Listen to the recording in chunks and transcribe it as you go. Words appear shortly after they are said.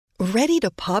Ready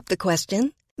to pop the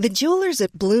question? The jewelers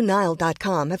at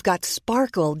BlueNile.com have got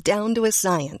sparkle down to a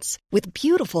science with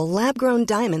beautiful lab-grown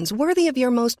diamonds worthy of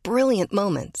your most brilliant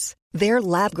moments. Their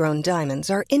lab-grown diamonds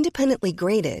are independently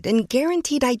graded and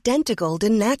guaranteed identical to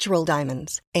natural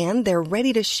diamonds, and they're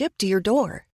ready to ship to your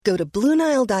door. Go to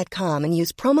BlueNile.com and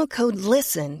use promo code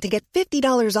LISTEN to get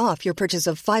 $50 off your purchase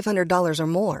of $500 or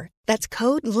more. That's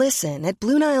code LISTEN at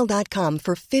BlueNile.com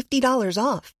for $50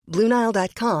 off.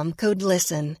 BlueNile.com, code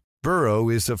LISTEN. Burrow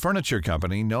is a furniture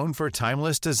company known for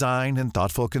timeless design and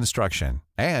thoughtful construction,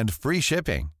 and free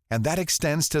shipping, and that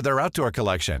extends to their outdoor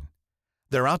collection.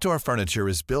 Their outdoor furniture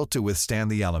is built to withstand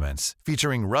the elements,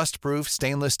 featuring rust-proof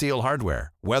stainless steel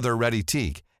hardware, weather-ready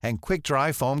teak, and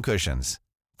quick-dry foam cushions.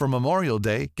 For Memorial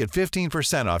Day, get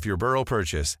 15% off your Burrow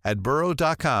purchase at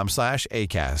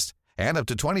burrow.com/ACAST and up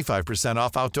to 25%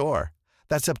 off outdoor.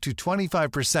 That's up to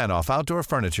 25% off outdoor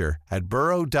furniture at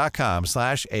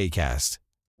burrow.com/ACAST.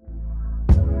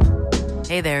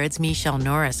 Hey there, it's Michelle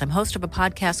Norris. I'm host of a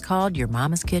podcast called Your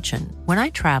Mama's Kitchen. When I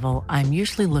travel, I'm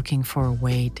usually looking for a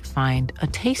way to find a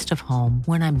taste of home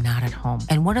when I'm not at home.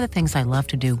 And one of the things I love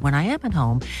to do when I am at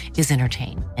home is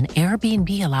entertain. And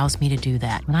Airbnb allows me to do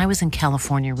that. When I was in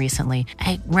California recently,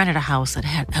 I rented a house that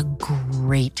had a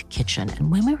great kitchen.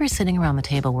 And when we were sitting around the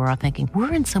table, we're all thinking,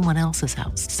 we're in someone else's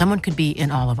house. Someone could be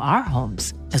in all of our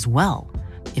homes as well.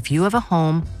 If you have a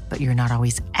home, but you're not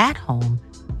always at home,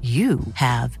 you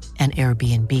have an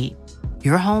Airbnb.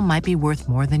 Your home might be worth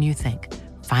more than you think.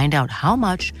 Find out how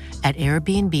much at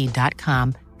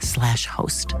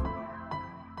airbnb.com/host.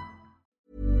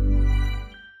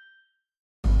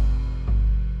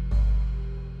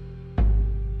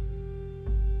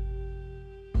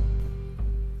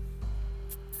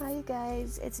 Hi you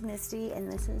guys, it's Misty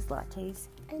and this is Lattes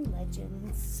and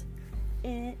Legends.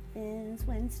 It is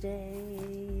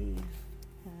Wednesday.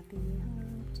 Happy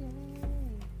hump day.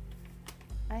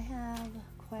 I have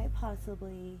quite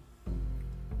possibly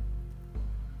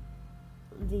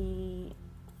the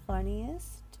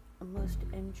funniest, most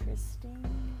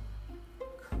interesting,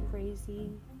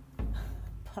 crazy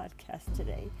podcast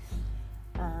today.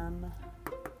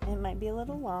 It might be a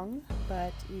little long,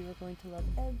 but you are going to love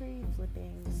every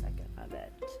flipping second of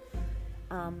it.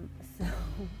 So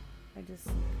I just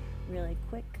really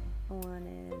quick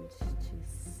wanted to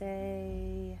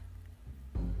say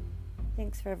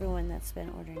thanks for everyone that's been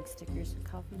ordering stickers and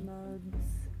coffee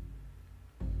mugs.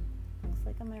 Looks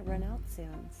like I might run out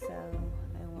soon, so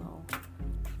I will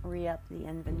re-up the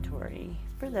inventory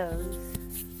for those.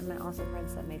 And my awesome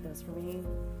friends that made those for me.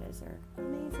 You guys are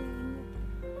amazing.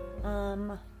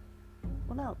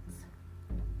 What else?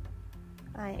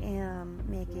 I am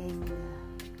making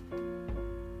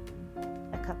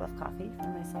a cup of coffee for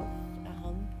myself at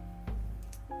home.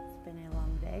 It's been a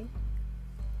long day.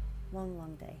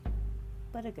 Long day.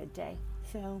 But a good day.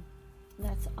 So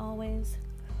that's always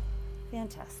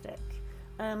fantastic.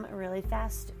 Really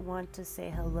fast, want to say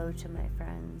hello to my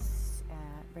friends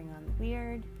at Bring On the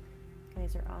Weird. You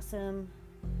guys are awesome.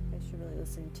 You guys should really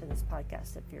listen to this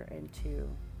podcast if you're into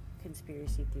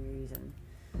conspiracy theories and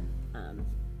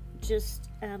just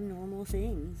abnormal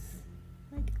things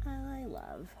like I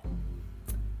love.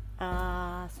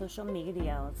 Social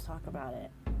media, let's talk about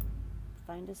it.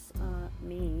 Find us,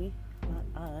 me, not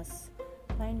us.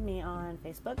 Find me on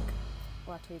Facebook,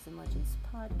 Lattes and Legends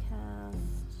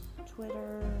Podcast,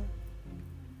 Twitter,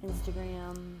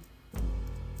 Instagram,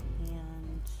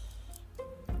 and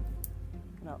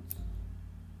what else?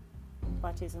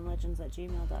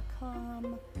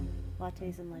 lattesandlegends@gmail.com,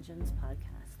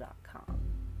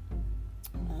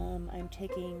 lattesandlegendspodcast.com. I'm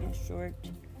taking a short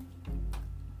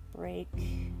break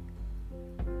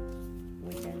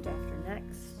weekend after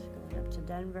next, going up to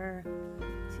Denver,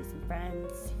 see some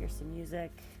friends, hear some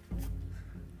music,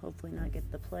 hopefully not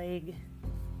get the plague,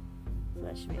 so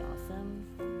that should be awesome.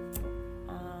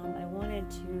 I wanted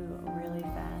to really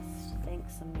fast thank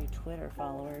some new Twitter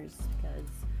followers because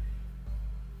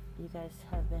you guys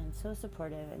have been so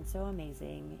supportive and so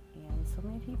amazing, and so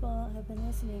many people have been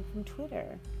listening from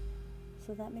Twitter,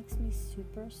 so that makes me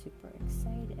super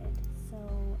excited.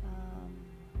 So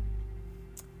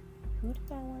who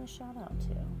did I want to shout out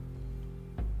to?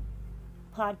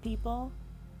 Pod People.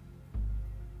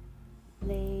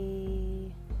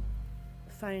 They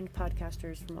find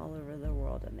podcasters from all over the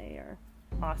world, and they are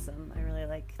awesome. I really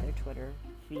like their Twitter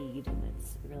feed, and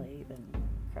it's really been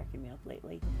cracking me up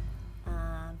lately.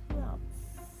 Who else?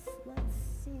 Let's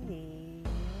see.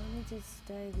 Let me just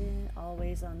dive in.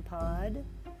 Always on Pod.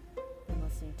 Been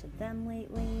listening to them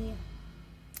lately.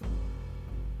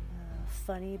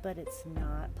 Funny But It's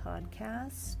Not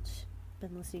podcast.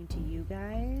 Been listening to you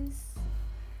guys.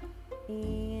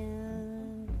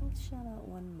 And let's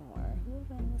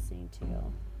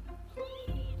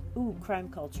crime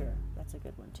culture. That's a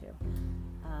good one too.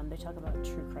 They talk about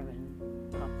true crime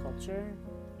and pop culture,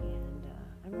 and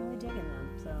I'm really digging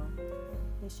them. So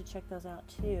you should check those out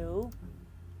too.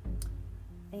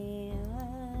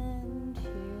 And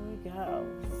here we go.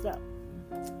 So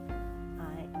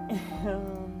I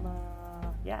am,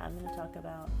 I'm going to talk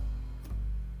about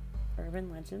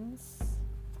urban legends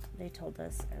they told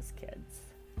us as kids.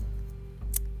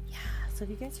 Yeah, so if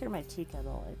you guys hear my tea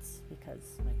kettle, it's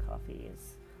because my coffee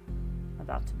is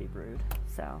about to be brewed.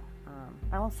 So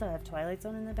I also have Twilight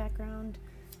Zone in the background,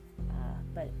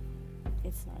 but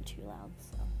it's not too loud.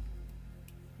 So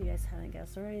if you guys haven't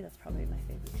guessed already, that's probably my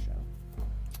favorite show.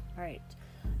 All right,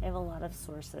 I have a lot of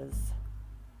sources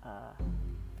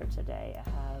for today. I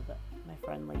have my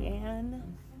friend Leanne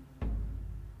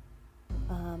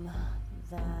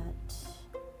that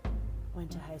went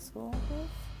to high school with.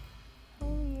 Hi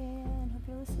Leanne, hope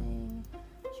you're listening.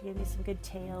 She gave me some good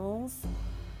tales.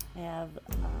 I have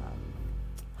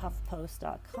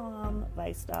HuffPost.com,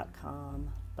 Vice.com,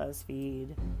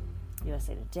 BuzzFeed,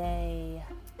 USA Today,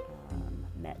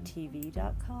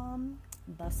 MetTV.com,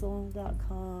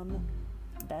 Bustle.com,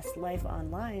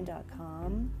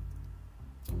 BestLifeOnline.com,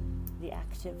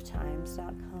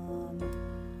 TheActiveTimes.com,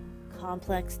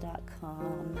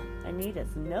 Complex.com,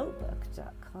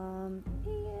 AnitasNotebook.com,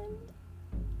 and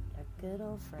our good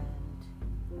old friend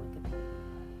Wikipedia.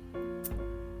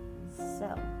 So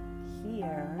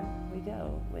here we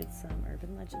go with some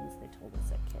urban legends they told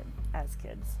us as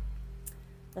kids.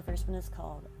 The first one is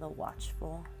called The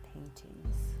Watchful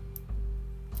Paintings.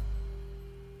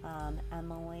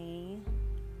 Emily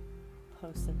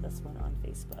posted this one on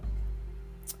Facebook.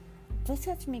 This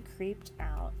has me creeped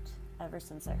out ever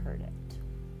since I heard it.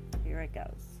 Here it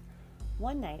goes.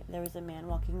 One night, there was a man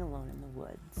walking alone in the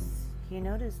woods. He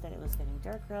noticed that it was getting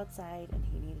darker outside and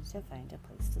he needed to find a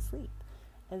place to sleep.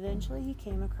 Eventually, he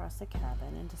came across a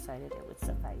cabin and decided it would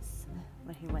suffice.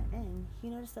 When he went in, he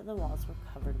noticed that the walls were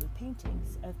covered with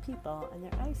paintings of people and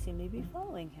their eyes seemed to be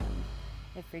following him.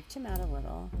 It freaked him out a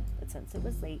little, but since it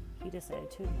was late, he decided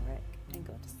to ignore it and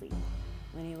go to sleep.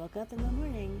 When he woke up in the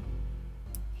morning,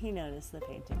 he noticed the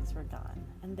paintings were gone,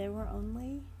 and there were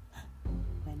only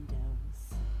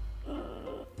windows.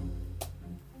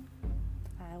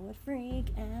 I would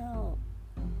freak out.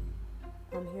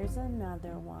 Here's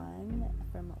another one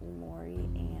from Lori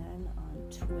Ann on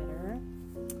Twitter.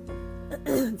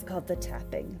 It's called The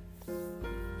Tapping.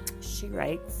 She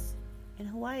writes, in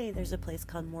Hawaii, there's a place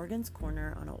called Morgan's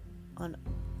Corner on one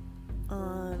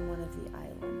of the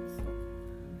islands.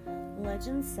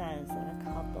 Legend says that a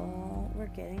couple were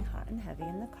getting hot and heavy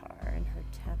in the car and heard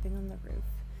tapping on the roof.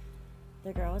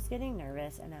 The girl was getting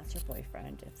nervous and asked her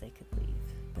boyfriend if they could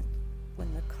leave, but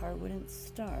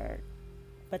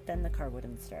then the car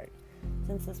wouldn't start.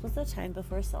 Since this was the time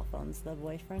before cell phones, the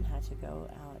boyfriend had to go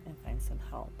out and find some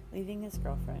help, leaving his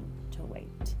girlfriend to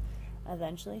wait.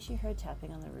 Eventually, she heard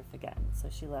tapping on the roof again, so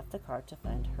she left the car to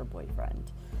find her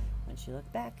boyfriend. When she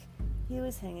looked back, he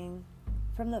was hanging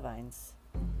from the vines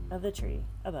of the tree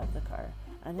above the car,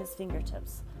 and his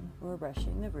fingertips were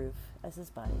brushing the roof as his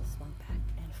body swung back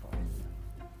and forth.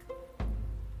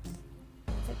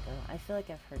 That's a girl. I feel like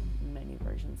I've heard many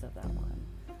versions of that one.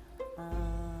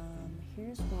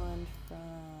 Here's one from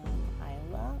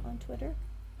Isla on Twitter.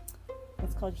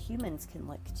 It's called Humans Can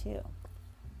Lick Too.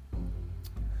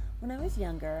 When I was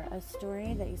younger, a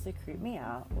story that used to creep me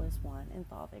out was one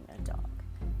involving a dog.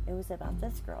 It was about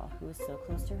this girl who was so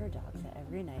close to her dog that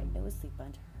every night it would sleep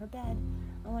under her bed,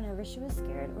 and whenever she was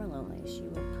scared or lonely, she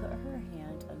would put her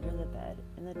hand under the bed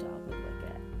and the dog would lick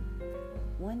it.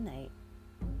 One night,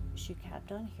 she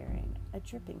kept on hearing a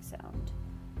dripping sound.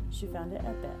 She found it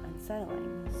a bit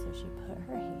unsettling, so she put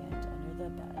her hand under the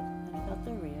bed and felt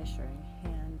the reassuring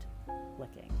hand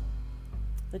licking.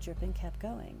 The dripping kept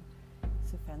going,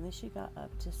 so finally she got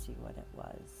up to see what it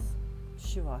was.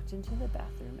 She walked into the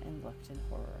bathroom and looked in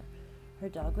horror. Her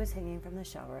dog was hanging from the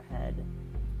shower head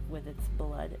with its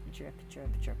blood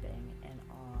dripping, and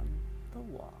on the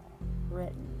wall,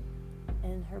 written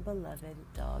in her beloved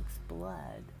dog's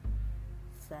blood,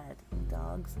 said,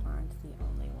 "Dogs aren't the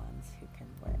only ones who can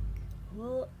lick."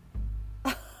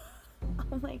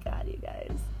 Oh my god, you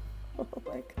guys. Oh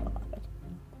my god.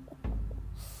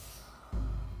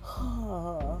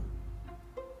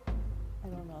 I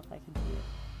don't know if I can do it.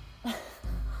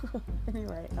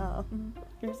 Anyway,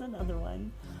 here's another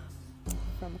one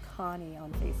from Connie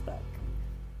on Facebook.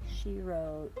 She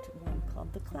wrote one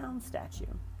called The Clown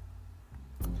Statue.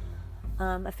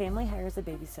 A family hires a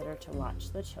babysitter to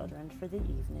watch the children for the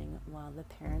evening while the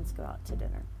parents go out to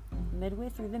dinner. Midway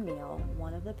through the meal,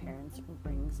 one of the parents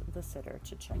brings the sitter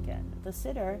to check in. The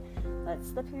sitter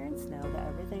lets the parents know that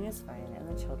everything is fine and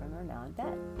the children are now in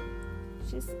bed.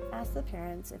 She's asked the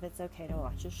parents if it's okay to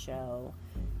watch a show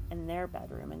in their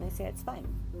bedroom, and they say it's fine.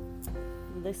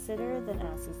 The sitter then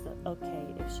asks if it's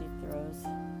okay if she throws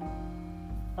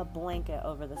a blanket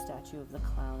over the statue of the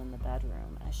clown in the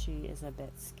bedroom, as she is a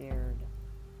bit scared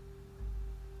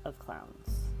of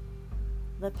clowns.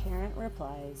 The parent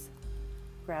replies,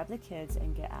 "Grab the kids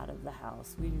and get out of the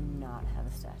house. We do not have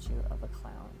a statue of a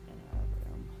clown in our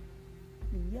room."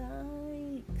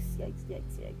 Yikes, yikes,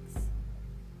 yikes, yikes.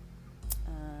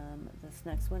 This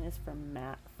next one is from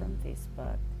Matt from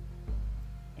Facebook.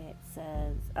 It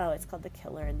says, it's called The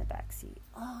Killer in the Backseat.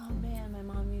 Oh man, her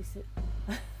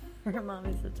mom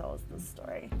used to tell us this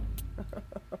story.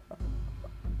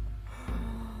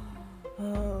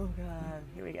 Oh god,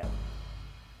 here we go.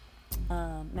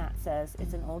 Matt says,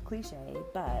 it's an old cliche,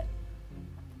 but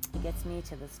it gets me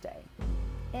to this day.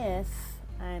 If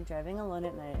I'm driving alone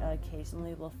at night, I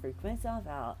occasionally will freak myself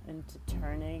out into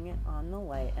turning on the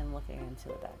light and looking into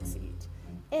the back seat.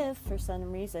 If, for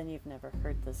some reason, you've never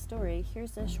heard this story,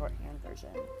 here's a shorthand version.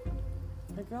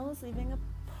 The girl is leaving a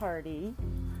party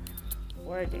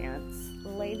or a dance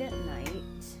late at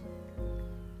night,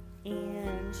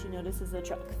 and she notices a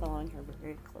truck following her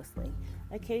very closely,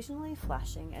 occasionally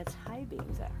flashing its high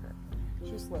beams at her.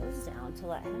 She slows down to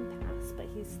let him pass, but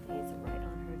he stays right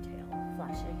on her tail,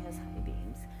 flashing his high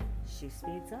beams. She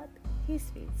speeds up, he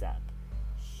speeds up.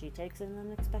 She takes an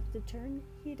unexpected turn,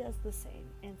 he does the same,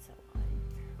 and so on.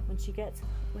 When she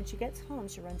gets home,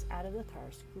 she runs out of the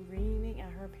car, screaming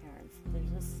at her parents.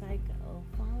 There's a psycho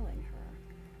following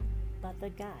her. But the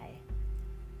guy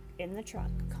in the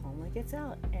truck calmly gets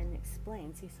out and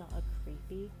explains he saw a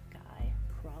creepy guy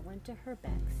crawl into her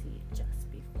back seat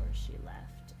just before she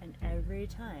left. And every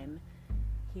time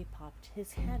he popped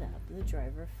his head up, the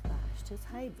driver flashed his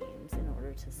high beams in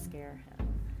order to scare him.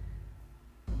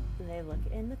 They look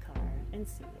in the car and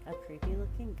see a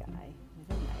creepy-looking guy with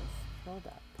a knife curled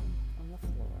up on the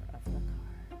floor of the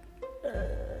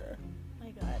car.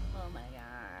 My God. Oh, my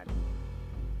God.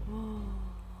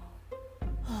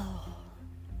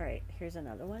 Alright, here's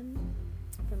another one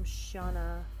from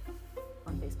Shauna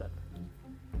on Facebook.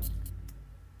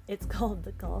 It's called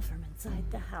The Call from Inside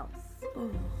the House.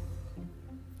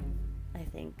 I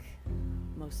think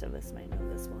most of us might know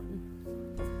this one.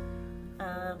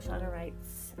 Shauna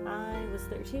writes, I was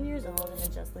 13 years old and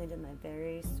had just landed my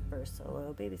very first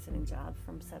solo babysitting job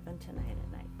from 7 to 9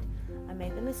 at night. I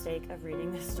made the mistake of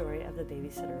reading the story of the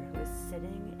babysitter who was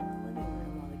sitting in the living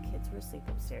room while the kids were asleep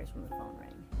upstairs when the phone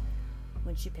rang.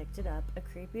 When she picked it up, a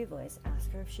creepy voice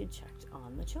asked her if she'd checked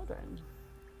on the children.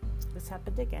 This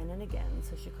happened again and again,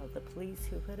 so she called the police,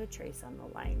 who put a trace on the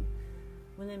line.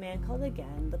 When the man called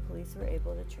again, the police were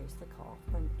able to trace the call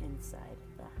from inside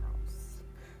the house.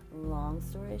 Long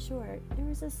story short, there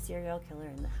was a serial killer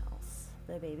in the house.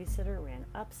 The babysitter ran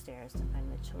upstairs to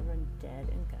find the children dead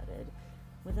and gutted,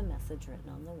 with a message written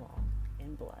on the wall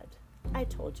in blood. I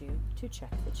told you to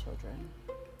check the children.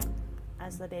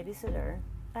 As a babysitter,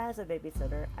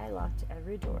 I locked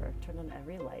every door, turned on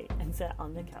every light, and sat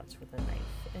on the couch with a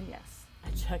knife. And yes,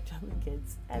 I checked on the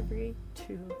kids every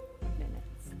 2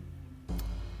 minutes.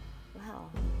 Wow.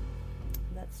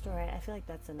 That story, I feel like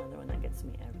that's another one that gets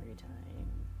me every time.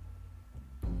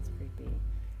 It's creepy.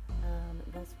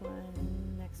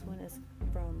 Next one is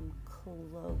from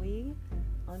Chloe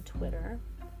on Twitter.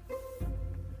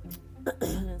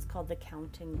 It's called The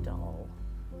Counting Doll.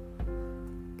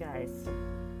 Guys,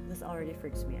 this already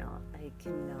freaks me out. I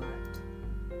cannot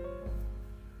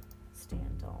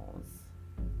stand dolls.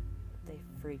 They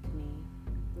freak me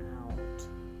out.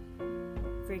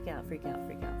 Freak out.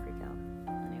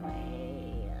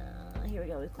 Anyway, here we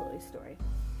go with Chloe's story.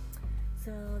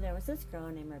 So there was this girl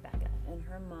named Rebecca, and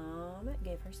her mom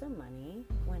gave her some money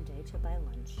one day to buy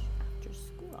lunch after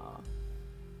school.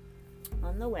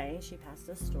 On the way, she passed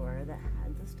a store that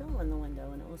had this doll in the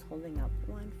window, and it was holding up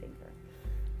one finger.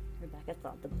 Rebecca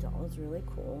thought the doll was really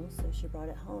cool, so she brought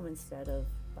it home instead of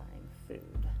buying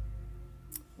food.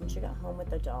 When she got home with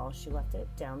the doll, she left it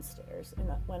downstairs and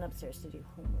went upstairs to do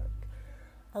homework.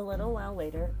 A little while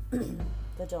later,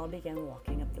 the doll began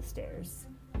walking up the stairs,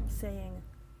 saying,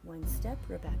 1 step,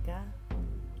 Rebecca,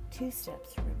 2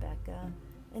 steps, Rebecca,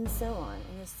 and so on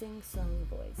in a sing-song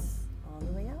voice, all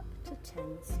the way up to 10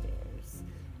 stairs.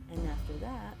 And after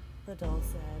that, the doll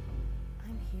said,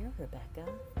 I'm here, Rebecca.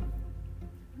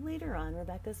 Later on,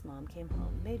 Rebecca's mom came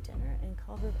home, made dinner, and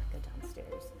called Rebecca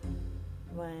downstairs.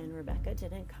 When Rebecca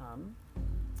didn't come,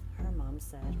 her mom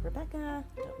said, Rebecca,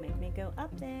 don't make me go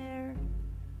up there.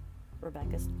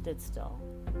 Rebecca still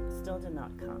did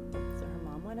not come. So her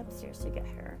mom went upstairs to get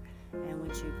her, and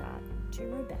when she got to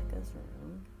Rebecca's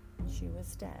room, she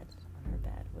was dead on her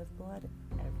bed with blood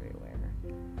everywhere.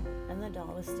 And the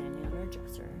doll was standing on her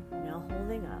dresser, now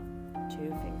holding up 2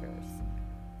 fingers.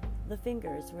 The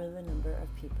fingers were the number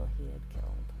of people he had killed.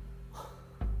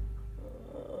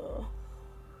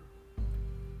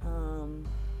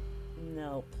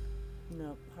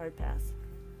 Nope, hard pass.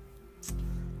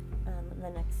 The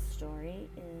next story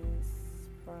is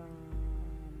from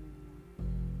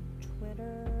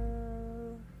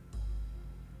Twitter,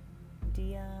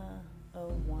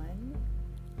 Dia01.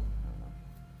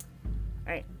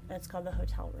 Alright, that's called The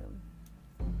Hotel Room.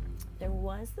 There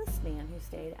was this man who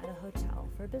stayed at a hotel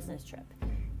for a business trip.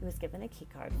 He was given a key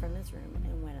card from his room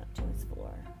and went up to his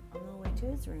floor. On the way to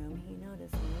his room, he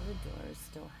noticed one of the doors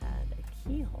still had a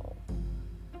keyhole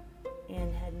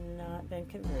and had not been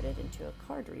converted into a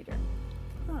card reader.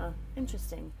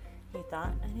 Interesting, he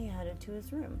thought, and he headed to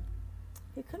his room.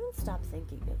 He couldn't stop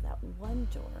thinking of that one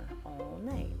door all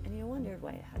night, and he wondered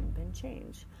why it hadn't been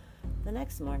changed. The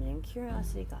next morning,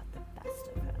 curiosity got the best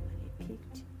of him, and he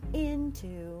peeked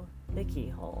into the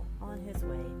keyhole on his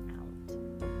way out.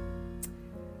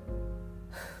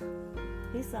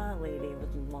 He saw a lady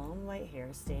with long white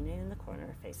hair standing in the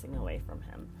corner facing away from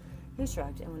him. He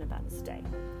shrugged and went about his day.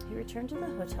 He returned to the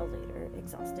hotel later,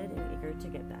 exhausted and eager to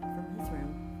get back from his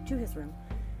room,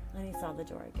 and he saw the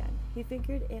door again. He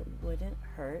figured it wouldn't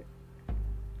hurt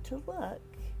to look,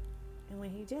 and when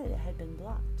he did, it had been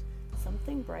blocked.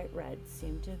 Something bright red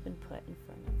seemed to have been put in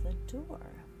front of the door,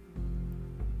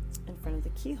 in front of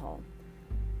the keyhole.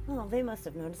 Well, they must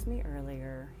have noticed me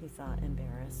earlier, he thought,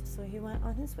 embarrassed, so he went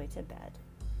on his way to bed.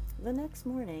 The next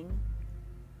morning,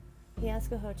 he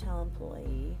asked a hotel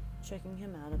employee, checking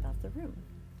him out about the room.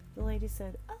 The lady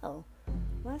said, "Oh,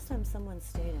 last time someone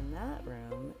stayed in that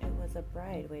room, it was a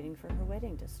bride waiting for her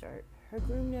wedding to start. Her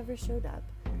groom never showed up,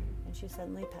 and she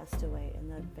suddenly passed away in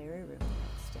that very room the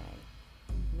next day.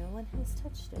 No one has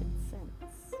touched it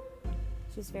since.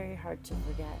 She's very hard to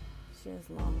forget. She has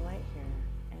long white hair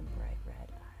and bright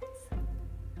red eyes."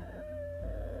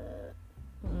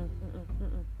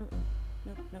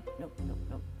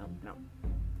 Nope.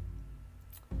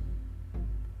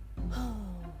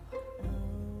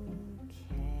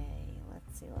 Okay,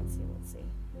 let's see.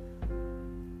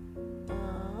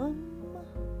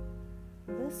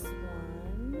 This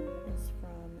one is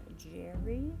from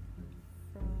Jerry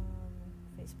from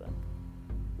Facebook.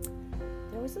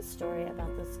 There was a story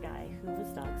about this guy who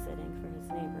was dog sitting for his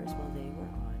neighbors while they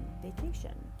were on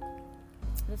vacation.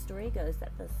 The story goes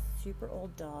that the super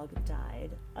old dog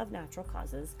died of natural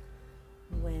causes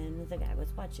when the guy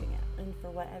was watching it, and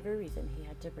for whatever reason he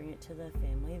had to bring it to the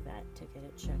family vet to get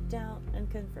it checked out and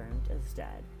confirmed as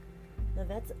dead. The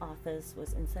vet's office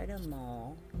was inside a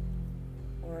mall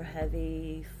or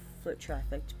heavy foot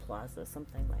trafficked plaza,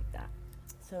 something like that.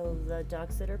 So the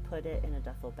dog sitter put it in a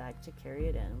duffel bag to carry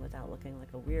it in without looking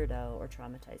like a weirdo or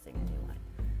traumatizing anyone.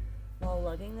 While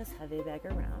lugging this heavy bag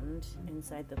around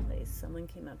inside the place, someone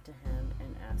came up to him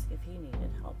and asked if he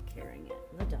needed help carrying it.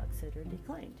 The dog sitter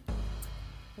declined.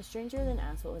 The stranger then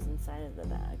asked what was inside of the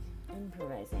bag.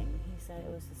 Improvising, he said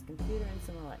it was his computer and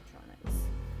some electronics.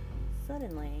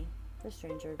 Suddenly, the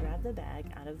stranger grabbed the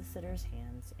bag out of the sitter's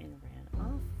hands and ran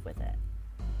off with it,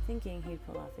 thinking he'd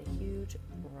pull off a huge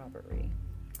robbery,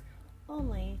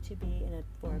 only to be in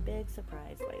for a big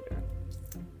surprise later.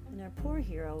 And our poor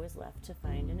hero was left to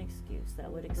find an excuse that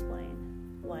would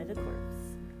explain why the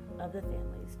corpse of the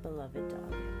family's beloved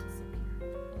dog had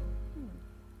disappeared.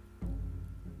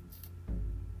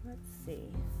 Let's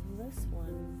see. This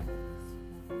one is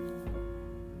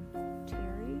from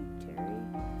Terry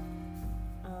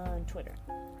on Twitter.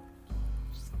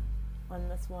 On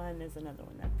this one is another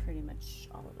one that pretty much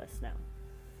all of us know.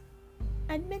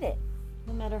 Admit it.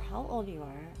 No matter how old you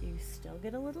are, you still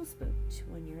get a little spooked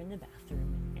when you're in the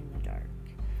bathroom in the dark.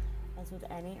 As with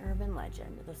any urban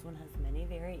legend, this one has many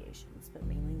variations, but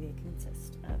mainly they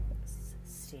consist of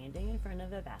standing in front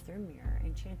of a bathroom mirror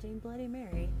and chanting Bloody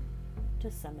Mary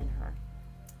to summon her.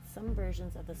 Some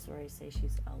versions of the story say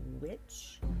she's a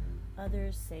witch.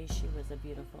 Others say she was a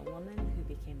beautiful woman who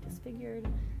became disfigured.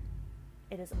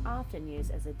 It is often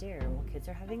used as a dare while kids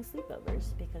are having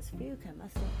sleepovers because few can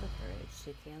muster up the courage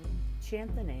to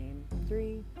chant the name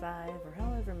 3, 5, or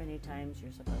however many times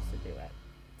you're supposed to do it.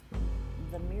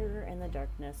 The mirror and the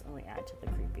darkness only add to the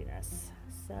creepiness.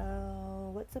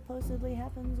 So, what supposedly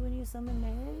happens when you summon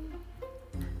Mary?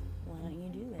 Why don't you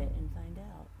do it and find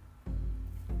out?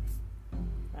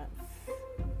 That's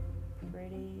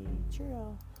pretty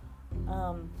true.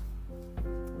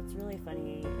 What's really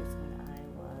funny is when I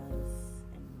was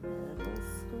in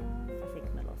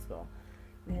middle school,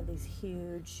 we had these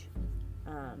huge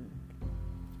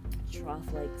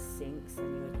trough-like sinks,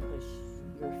 and you would push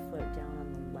your foot down on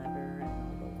the lever, and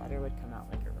all the water would come out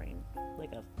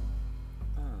like a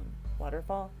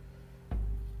waterfall.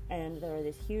 And there were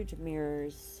these huge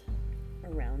mirrors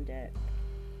around it,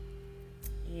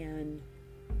 and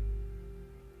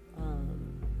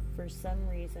for some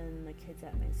reason the kids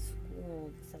at my school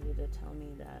decided to tell me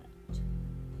that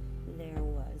there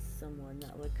was someone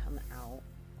that would come out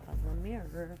of the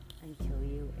mirror and kill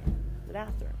you in the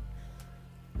bathroom.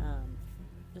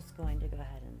 Just going to go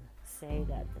ahead and say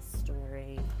that the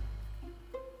story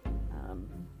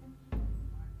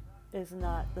is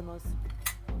not the most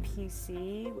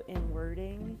PC in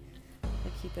wording,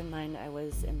 but keep in mind I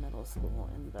was in middle school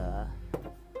in the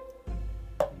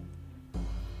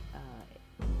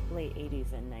late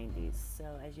 80s and 90s, so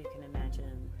as you can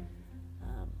imagine,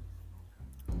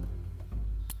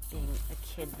 being a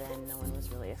kid then, no one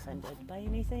was really offended by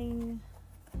anything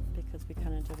because we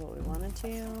kind of did what we wanted to,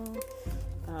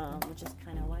 which is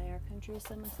kind of why our country is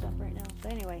so messed up right now.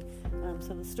 But anyway,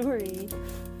 so the story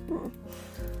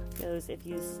goes, if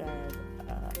you said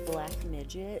black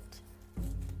midget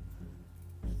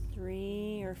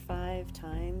 3 or 5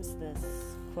 times,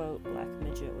 this quote black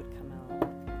midget would come out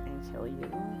and kill you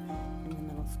in the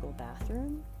middle school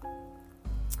bathroom.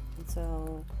 And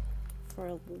so for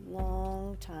a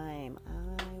long time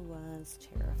I was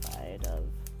terrified of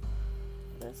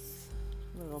this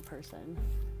little person,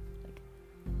 like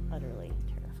utterly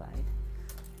terrified.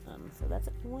 So that's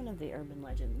one of the urban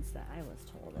legends that I was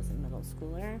told as a middle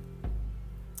schooler.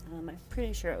 I'm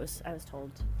pretty sure I was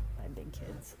told by big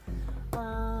kids.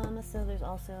 So there's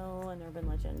also an urban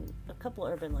legend, a couple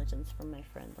urban legends from my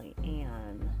friend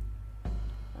Leanne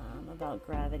about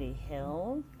Gravity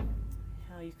Hill,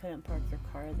 how you couldn't park your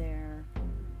car there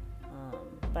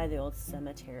by the old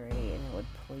cemetery, and it would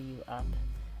pull you up,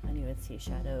 and you would see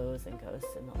shadows and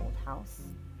ghosts in the old house.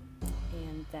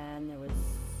 And then there was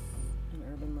an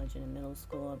urban legend in middle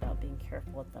school about being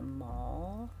careful at the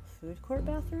mall food court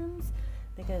bathrooms,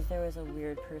 because there was a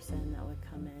weird person that would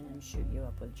come in and shoot you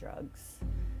up with drugs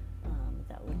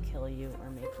that would kill you or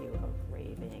make you a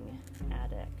raving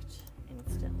addict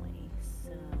instantly.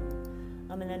 So,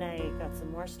 and then I got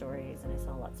some more stories, and I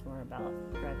saw lots more about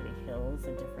Gravity Hills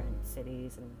in different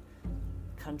cities and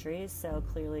countries. So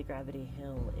clearly Gravity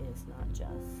Hill is not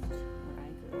just where I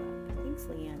grew up. Thanks,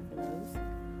 Leanne, for those.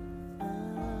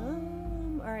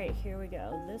 All right, here we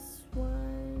go. This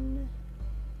one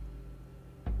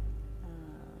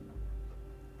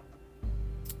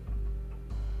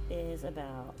is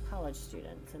about college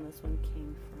students, and this one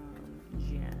came from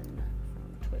Jen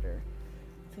from Twitter.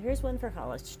 So here's one for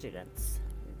college students.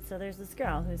 So there's this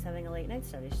girl who's having a late night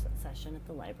study session at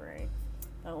the library.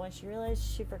 But when she realized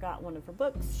she forgot one of her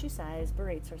books, she sighs,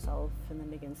 berates herself, and then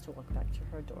begins to walk back to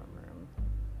her dorm room.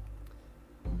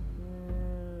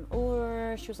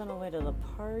 Or she was on her way to the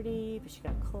party, but she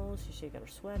got cold, so she got her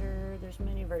sweater. There's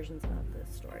many versions of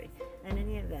this story. In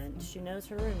any event, she knows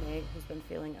her roommate, who's been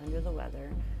feeling under the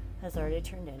weather, has already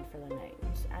turned in for the night.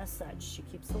 As such, she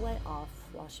keeps the light off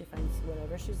while she finds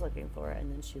whatever she's looking for,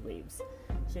 and then she leaves.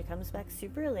 She comes back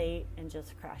super late and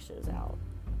just crashes out.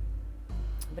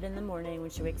 But in the morning,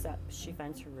 when she wakes up, she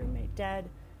finds her roommate dead.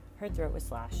 Her throat was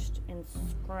slashed, and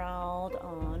scrawled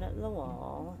on the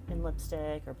wall in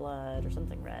lipstick or blood or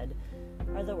something red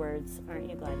are the words, "Aren't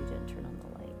you glad you didn't turn on the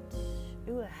light?"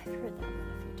 Ooh, I've heard that one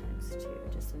a few times too,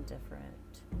 just in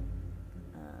different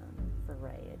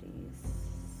varieties.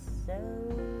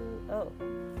 So,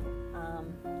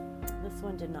 this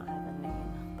one did not have a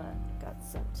name, but it got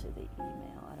sent to the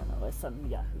email. I don't know, it's some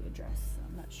Yahoo address.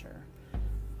 I'm not sure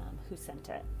who sent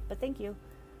it, but thank you.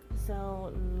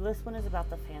 So this one is about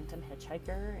the Phantom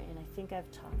Hitchhiker, and I think I've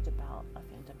talked about a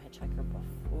Phantom Hitchhiker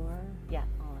before. Yeah,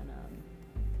 on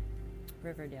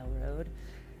Riverdale Road.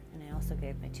 And I also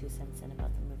gave my 2 cents in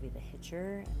about the movie The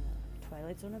Hitcher and the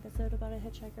Twilight Zone episode about a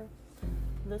hitchhiker.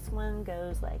 This one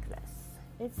goes like this.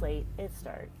 It's late, it's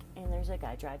dark, and there's a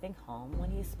guy driving home when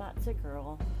he spots a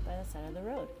girl by the side of the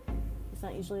road. He's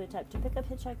not usually the type to pick up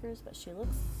hitchhikers, but she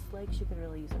looks like she could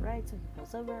really use a ride, so he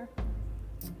pulls over.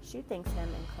 She thanks him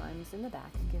and climbs in the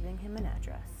back, giving him an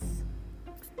address.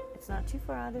 It's not too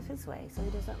far out of his way, so he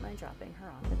doesn't mind dropping her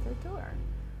off at their door.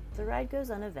 The ride goes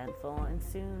uneventful, and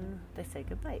soon they say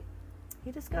goodbye.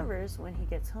 He discovers when he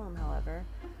gets home, however,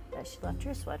 that she left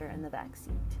her sweater in the back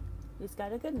seat. He's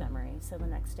got a good memory, so the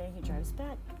next day he drives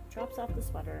back, drops off the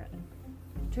sweater.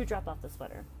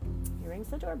 He rings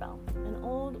the doorbell. An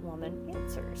old woman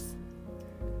answers.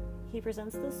 He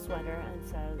presents the sweater and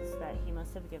says that he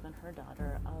must have given her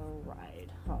daughter a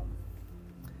ride home.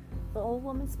 The old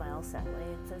woman smiles sadly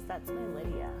and says, "That's my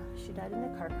Lydia. She died in a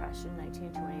car crash in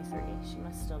 1923. She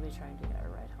must still be trying to get her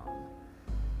ride home."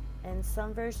 In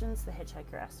some versions, the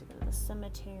hitchhiker has to go to the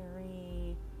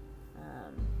cemetery.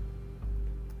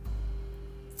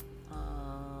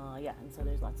 And so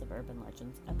there's lots of urban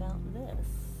legends about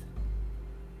this.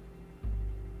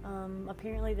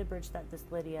 Apparently the bridge that this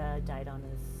Lydia died on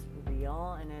is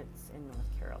real, and it's in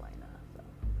North Carolina.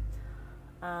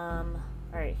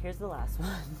 Alright, here's the last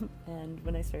one. And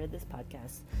when I started this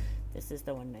podcast, this is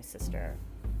the one my sister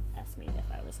asked me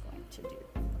if I was going to do.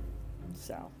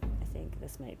 So I think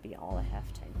this might be all I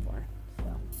have time for.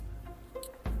 So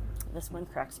this one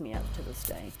cracks me up to this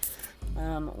day.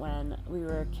 When we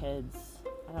were kids,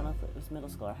 I don't know if it was middle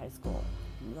school or high school,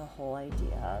 the whole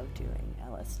idea of doing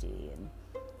LSD and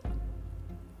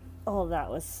all that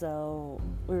was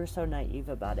we were so naive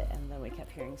about it, and then we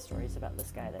kept hearing stories about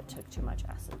this guy that took too much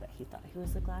acid that he thought he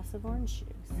was a glass of orange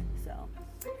juice. So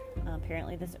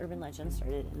apparently this urban legend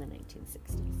started in the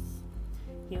 1960s.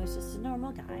 He was just a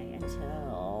normal guy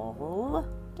until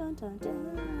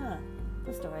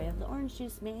the story of the orange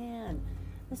juice man.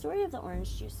 The story of the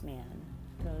orange juice man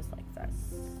goes like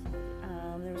this.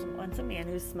 There was once a man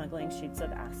who was smuggling sheets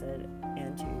of acid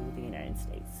into the United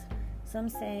States. Some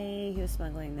say he was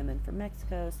smuggling them in from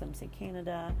Mexico, some say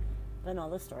Canada, but in all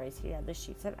the stories he had the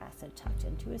sheets of acid tucked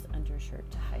into his undershirt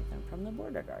to hide them from the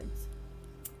border guards.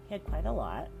 He had quite a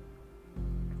lot,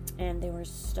 and they were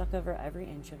stuck over every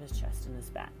inch of his chest and his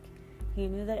back. He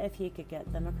knew that if he could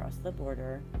get them across the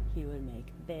border, he would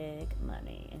make big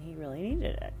money, and he really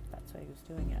needed it. That's why he was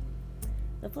doing it.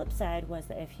 The flip side was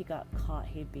that if he got caught,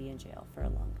 he'd be in jail for a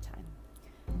long time.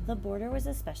 The border was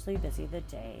especially busy the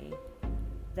day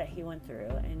that he went through,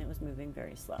 and it was moving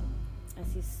very slow.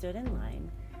 As he stood in line,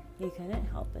 he couldn't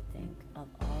help but think of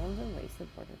all of the ways the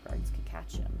border guards could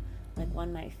catch him. Like,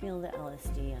 one might feel the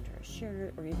LSD under his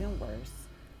shirt, or even worse,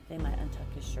 they might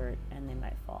untuck his shirt and they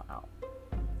might fall out.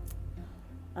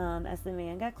 As the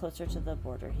man got closer to the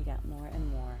border, he got more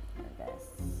and more nervous.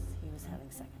 He was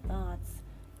having second thoughts,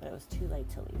 but it was too late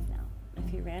to leave now. If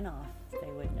he ran off,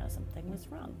 they would know something was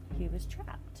wrong. He was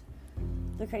trapped.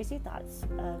 The crazy thoughts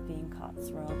of being caught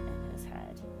swirled in his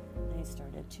head, and he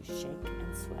started to shake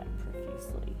and sweat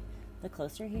profusely. The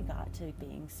closer he got to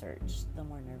being searched, the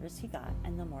more nervous he got,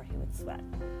 and the more he would sweat.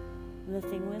 The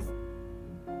thing was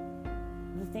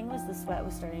the sweat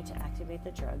was starting to activate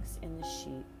the drugs in the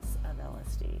sheets of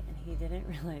LSD, and he didn't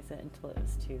realize it until it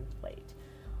was too late.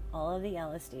 All of the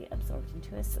LSD absorbed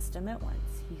into his system at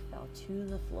once. He fell to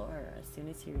the floor as soon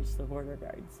as he reached the border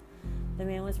guards. The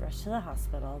man was rushed to the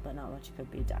hospital, but not much could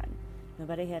be done.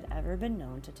 Nobody had ever been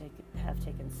known to have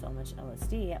taken so much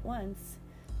LSD at once,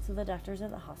 so the doctors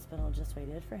at the hospital just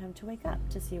waited for him to wake up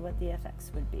to see what the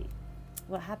effects would be.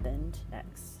 What happened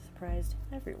next surprised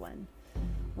everyone.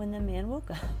 When the man woke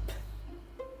up,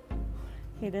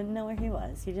 he didn't know where he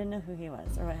was. He didn't know who he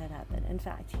was or what had happened. In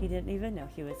fact, he didn't even know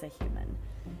he was a human.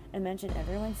 Imagine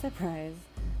everyone's surprise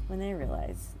when they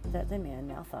realized that the man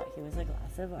now thought he was a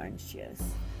glass of orange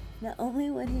juice. Not only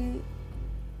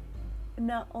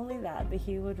that, but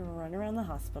he would run around the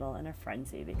hospital in a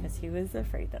frenzy because he was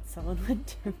afraid that someone would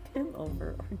tip him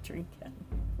over or drink him.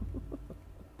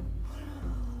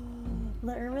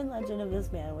 The urban legend of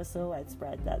this man was so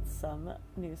widespread that some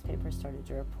newspapers started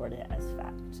to report it as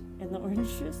fact, and the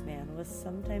orange juice man was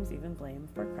sometimes even blamed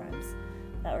for crimes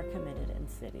that were committed in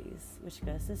cities, which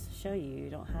goes to show you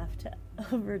don't have to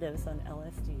overdose on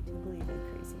LSD to believe in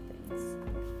crazy things.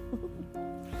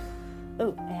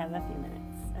 Oh, I have a few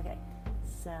minutes. Okay,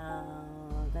 so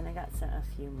then I got a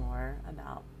few more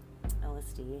about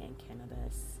LSD and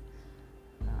cannabis.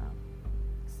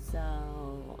 So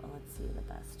let's see the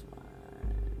best one.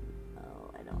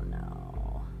 Oh, I don't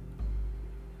know.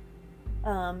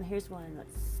 Here's one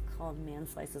that's called "Man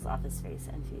Slices Off His Face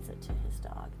and Feeds It to His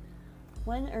Dog."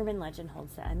 One urban legend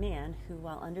holds that a man who,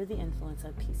 while under the influence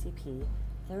of PCP,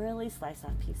 thoroughly sliced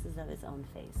off pieces of his own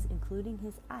face, including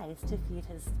his eyes, to feed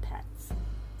his pets.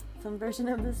 Some version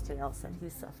of this tale said he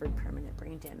suffered permanent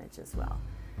brain damage as well.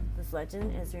 This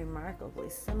legend is remarkably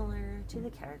similar to the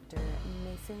character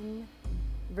Mason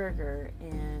Berger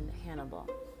in Hannibal.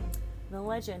 The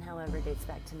legend, however, dates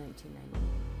back to 1990,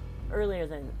 earlier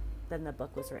than the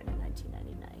book was written in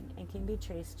 1999, and can be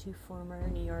traced to former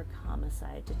New York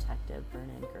homicide detective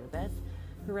Vernon Gerbeth,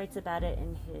 who writes about it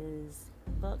in his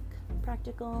book,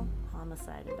 Practical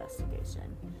Homicide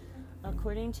Investigation.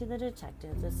 According to the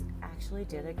detective, this actually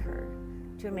did occur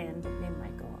to a man named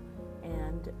Michael,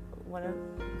 and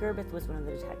Gerbeth was one of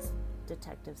the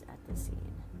detectives at the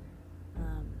scene.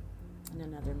 And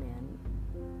another man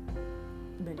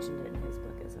mentioned it in his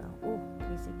book as well. Oh,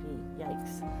 PCP,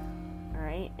 yikes. All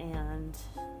right, and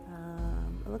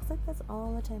it looks like that's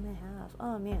all the time I have.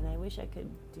 Oh man, I wish I could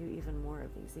do even more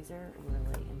of these. These are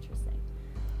really interesting.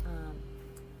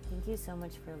 Thank you so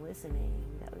much for listening.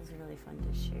 That was really fun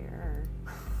to share.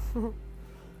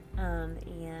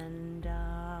 And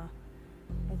I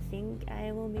think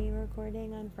I will be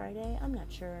recording on Friday. I'm not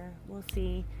sure. We'll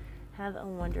see. Have a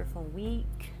wonderful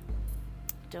week.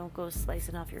 Don't go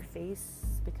slicing off your face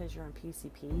because you're on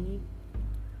PCP.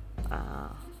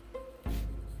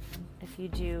 If you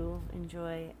do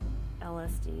enjoy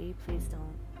LSD, please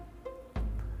don't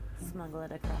smuggle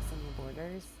it across any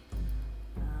borders.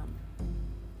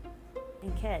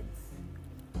 And kids,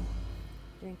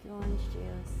 drink your orange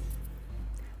juice.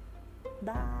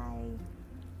 Bye.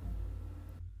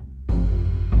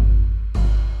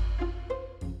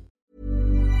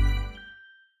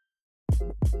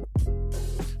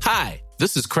 Hi,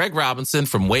 this is Craig Robinson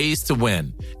from Ways to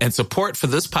Win, and support for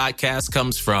this podcast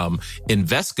comes from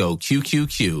Invesco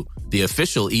QQQ, the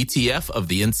official ETF of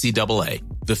the NCAA.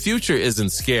 The future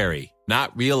isn't scary.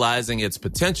 Not realizing its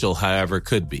potential, however,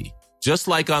 could be. Just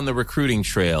like on the recruiting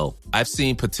trail, I've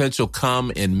seen potential come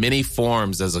in many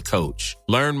forms as a coach.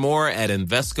 Learn more at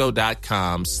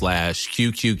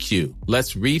Invesco.com/QQQ.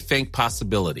 Let's rethink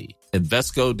possibility.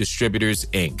 Invesco Distributors,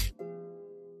 Inc.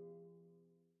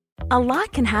 A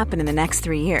lot can happen in the next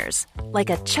 3 years. Like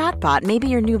a chatbot may be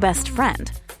your new best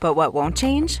friend. But what won't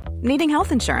change? Needing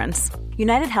health insurance.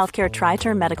 United Healthcare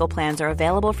Tri-Term Medical Plans are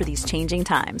available for these changing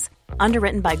times.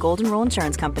 Underwritten by Golden Rule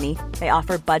Insurance Company, they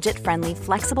offer budget-friendly,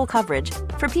 flexible coverage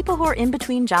for people who are in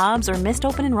between jobs or missed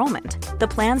open enrollment. The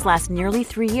plans last nearly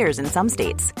 3 years in some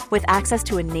states, with access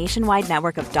to a nationwide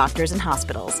network of doctors and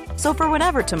hospitals. So for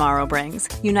whatever tomorrow brings,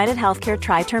 United Healthcare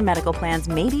Tri-Term Medical Plans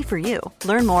may be for you.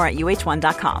 Learn more at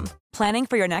uh1.com. Planning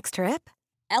for your next trip?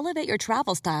 Elevate your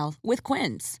travel style with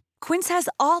Quince. Quince has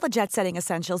all the jet-setting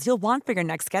essentials you'll want for your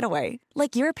next getaway,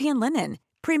 like European linen,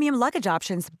 premium luggage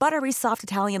options, buttery soft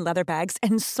Italian leather bags,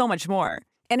 and so much more.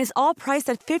 And is all priced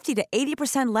at 50 to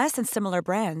 80% less than similar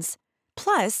brands.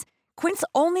 Plus, Quince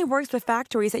only works with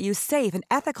factories that use safe and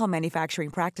ethical manufacturing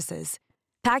practices.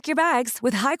 Pack your bags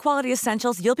with high-quality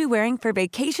essentials you'll be wearing for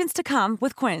vacations to come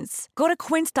with Quince. Go to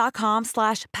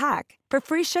quince.com/pack for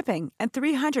free shipping and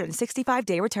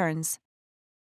 365-day returns.